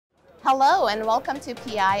Hello and welcome to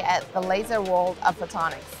PI at the laser world of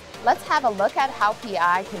photonics. Let's have a look at how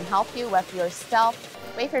PI can help you with your stealth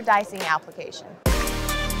wafer dicing application.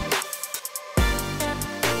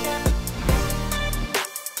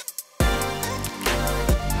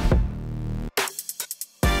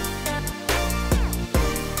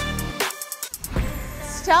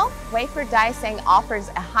 Stealth wafer dicing offers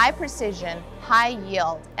a high precision, high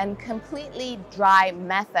yield, and completely dry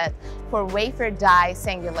method for wafer die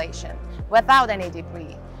singulation without any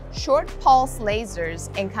debris. Short pulse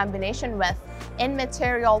lasers in combination with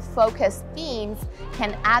in-material focused beams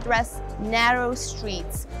can address narrow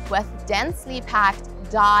streets with densely packed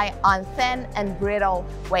die on thin and brittle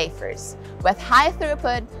wafers with high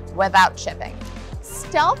throughput without chipping.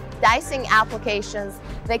 Stealth dicing applications,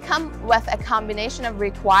 they come with a combination of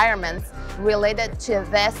requirements related to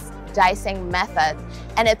this dicing method,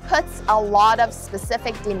 and it puts a lot of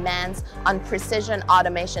specific demands on precision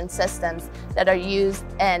automation systems that are used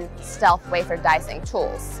in stealth wafer dicing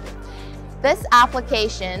tools. This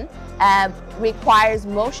application requires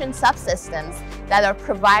motion subsystems that are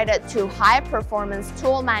provided to high-performance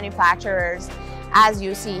tool manufacturers, as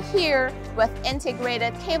you see here, with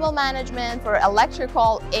integrated cable management for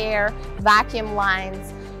electrical, air, vacuum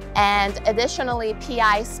lines. And additionally,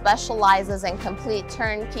 PI specializes in complete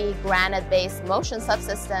turnkey granite-based motion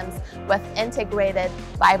subsystems with integrated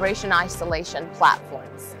vibration isolation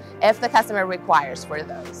platforms, if the customer requires for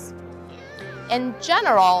those. In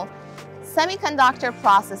general, semiconductor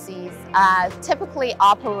processes typically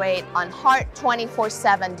operate on hard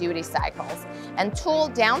 24/7 duty cycles, and tool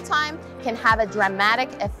downtime can have a dramatic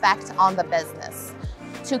effect on the business.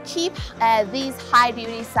 To keep these high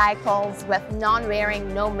duty cycles with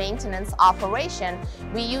non-wearing, no maintenance operation,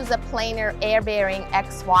 we use a planar air-bearing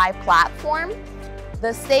XY platform.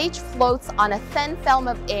 The stage floats on a thin film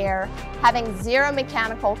of air, having zero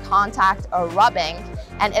mechanical contact or rubbing,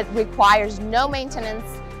 and it requires no maintenance,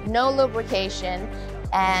 no lubrication,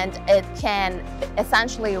 and it can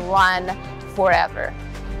essentially run forever.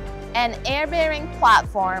 An air-bearing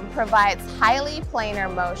platform provides highly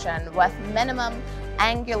planar motion with minimum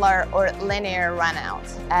angular or linear runout,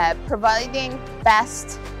 providing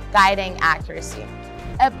best guiding accuracy.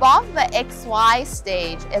 Above the XY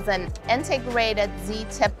stage is an integrated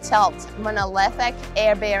Z-tip tilt monolithic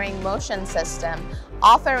air-bearing motion system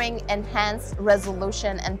offering enhanced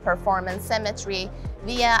resolution and performance symmetry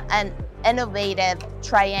via an innovative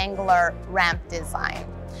triangular ramp design.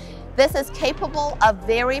 This is capable of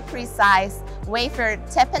very precise wafer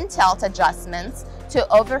tip and tilt adjustments to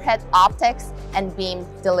overhead optics and beam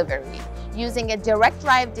delivery. Using a direct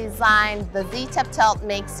drive design, the Z-tip tilt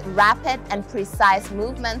makes rapid and precise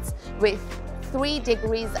movements with 3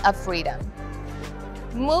 degrees of freedom.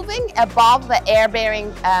 Moving above the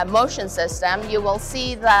air-bearing motion system, you will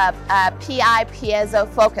see the PI piezo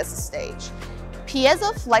focus stage.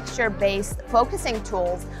 Piezo flexure-based focusing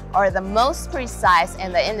tools are the most precise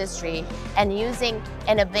in the industry, and using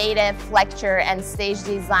innovative flexure and stage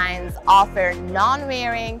designs offer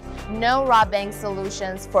non-wearing, no rubbing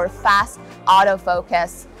solutions for fast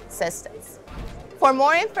autofocus systems. For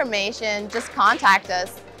more information, just contact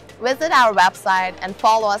us, visit our website, and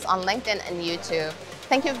follow us on LinkedIn and YouTube.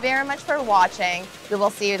 Thank you very much for watching. We will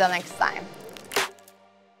see you the next time.